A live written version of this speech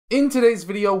In today's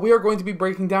video, we are going to be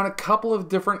breaking down a couple of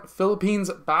different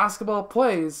Philippines basketball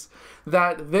plays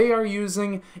that they are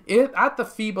using it at the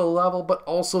FIBA level, but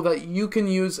also that you can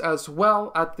use as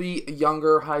well at the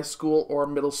younger high school or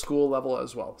middle school level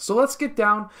as well. So let's get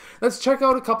down. Let's check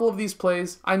out a couple of these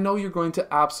plays. I know you're going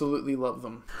to absolutely love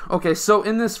them. Okay, so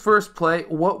in this first play,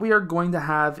 what we are going to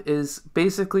have is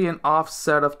basically an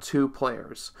offset of two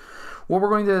players. What we're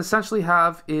going to essentially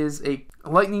have is a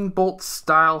lightning bolt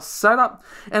style setup,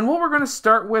 and what we're going to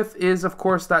start with is, of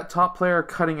course, that top player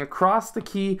cutting across the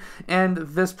key, and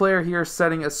this player here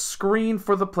setting a screen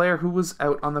for the player who was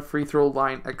out on the free throw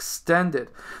line extended.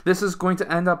 This is going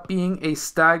to end up being a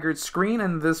staggered screen,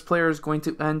 and this player is going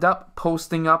to end up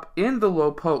posting up in the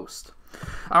low post.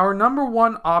 Our number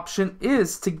one option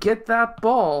is to get that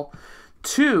ball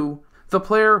to the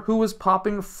player who was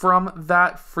popping from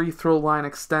that free throw line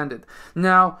extended.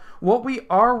 Now, what we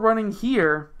are running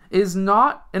here is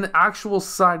not an actual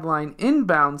sideline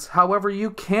inbounds. However,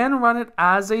 you can run it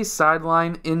as a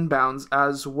sideline inbounds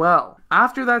as well.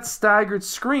 After that staggered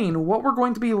screen, what we're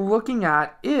going to be looking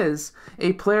at is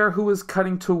a player who is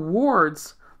cutting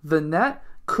towards the net.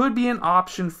 Could be an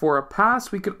option for a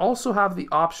pass. We could also have the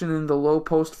option in the low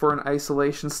post for an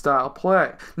isolation style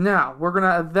play. Now, we're going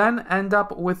to then end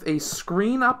up with a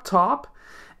screen up top,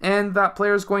 and that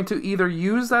player is going to either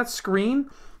use that screen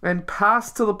and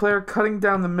pass to the player cutting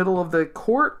down the middle of the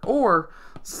court, or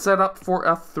set up for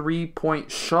a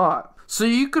three-point shot. So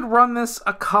you could run this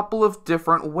a couple of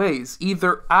different ways,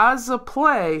 either as a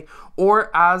play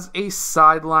or as a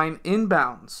sideline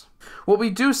inbounds. What we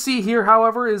do see here,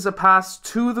 however, is a pass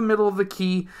to the middle of the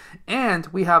key, and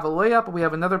we have a layup. We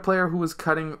have another player who is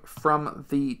cutting from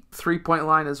the three-point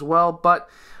line as well, but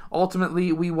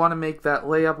ultimately we want to make that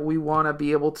layup. We want to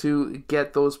be able to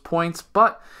get those points,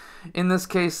 but in this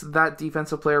case, that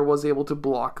defensive player was able to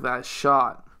block that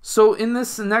shot. So in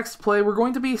this next play, we're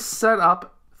going to be set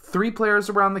up three players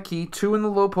around the key, two in the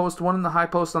low post, one in the high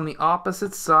post on the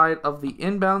opposite side of the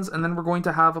inbounds, and then we're going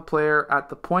to have a player at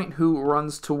the point who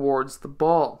runs towards the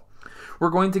ball. We're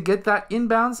going to get that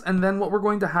inbounds, and then what we're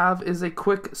going to have is a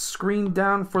quick screen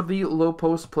down for the low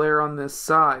post player on this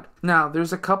side. Now,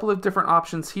 there's a couple of different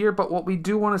options here, but what we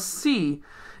do want to see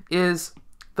is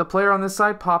the player on this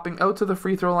side popping out to the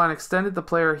free throw line extended, the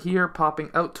player here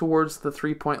popping out towards the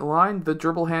three-point line, the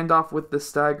dribble handoff with the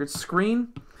staggered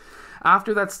screen.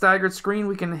 After that staggered screen,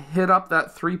 we can hit up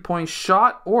that three-point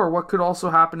shot, or what could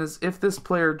also happen is if this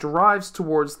player drives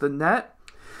towards the net,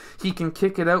 he can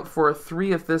kick it out for a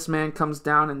three if this man comes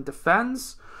down and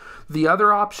defends. The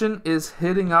other option is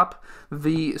hitting up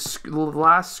the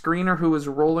last screener who is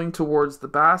rolling towards the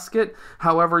basket.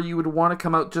 However, you would want to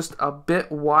come out just a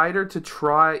bit wider to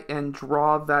try and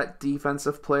draw that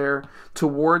defensive player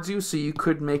towards you, so you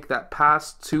could make that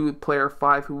pass to player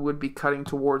 5 who would be cutting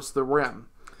towards the rim.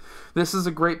 This is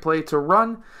a great play to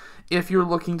run if you're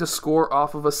looking to score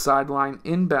off of a sideline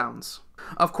inbounds.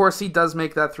 Of course, he does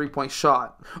make that three-point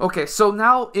shot. Okay, so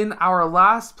now in our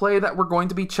last play that we're going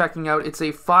to be checking out, it's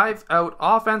a 5-out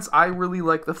offense. I really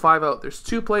like the 5-out. There's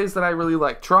two plays that I really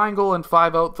like. Triangle and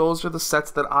 5-out, those are the sets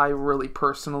that I really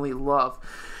personally love.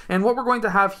 And what we're going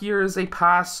to have here is a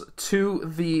pass to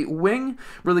the wing.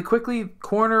 Really quickly,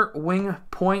 corner, wing,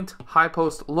 point, high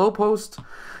post, low post.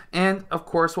 And of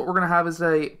course, what we're going to have is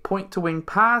a point to wing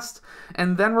pass.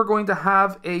 And then we're going to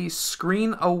have a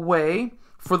screen away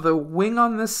for the wing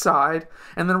on this side.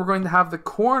 And then we're going to have the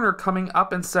corner coming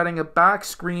up and setting a back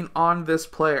screen on this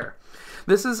player.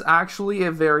 This is actually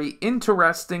a very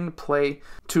interesting play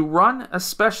to run,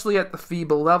 especially at the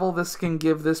FIBA level. This can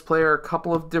give this player a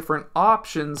couple of different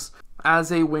options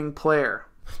as a wing player.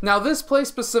 Now, this play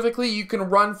specifically, you can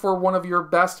run for one of your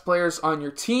best players on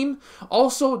your team.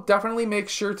 Also, definitely make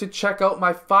sure to check out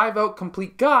my 5-out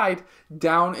complete guide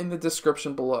down in the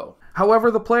description below.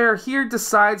 However, the player here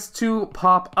decides to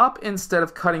pop up instead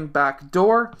of cutting back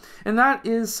door, and that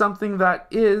is something that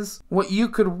is what you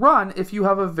could run if you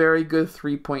have a very good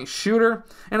three-point shooter.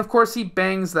 And of course, he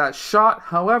bangs that shot.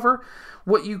 However,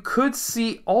 what you could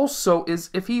see also is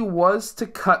if he was to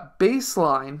cut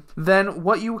baseline, then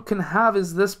what you can have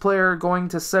is this player going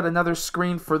to set another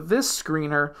screen for this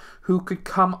screener who could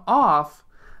come off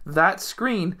that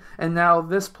screen, and now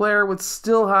this player would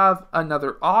still have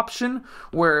another option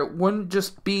where it wouldn't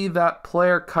just be that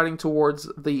player cutting towards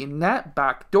the net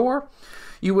back door.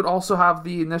 You would also have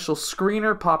the initial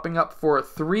screener popping up for a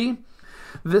three.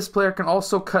 This player can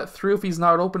also cut through if he's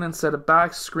not open and set a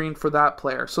back screen for that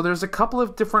player. So there's a couple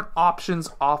of different options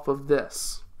off of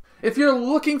this. If you're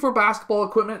looking for basketball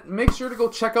equipment, make sure to go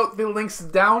check out the links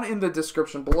down in the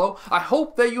description below. I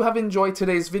hope that you have enjoyed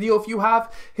today's video. If you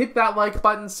have, hit that like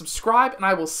button, subscribe, and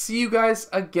I will see you guys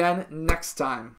again next time.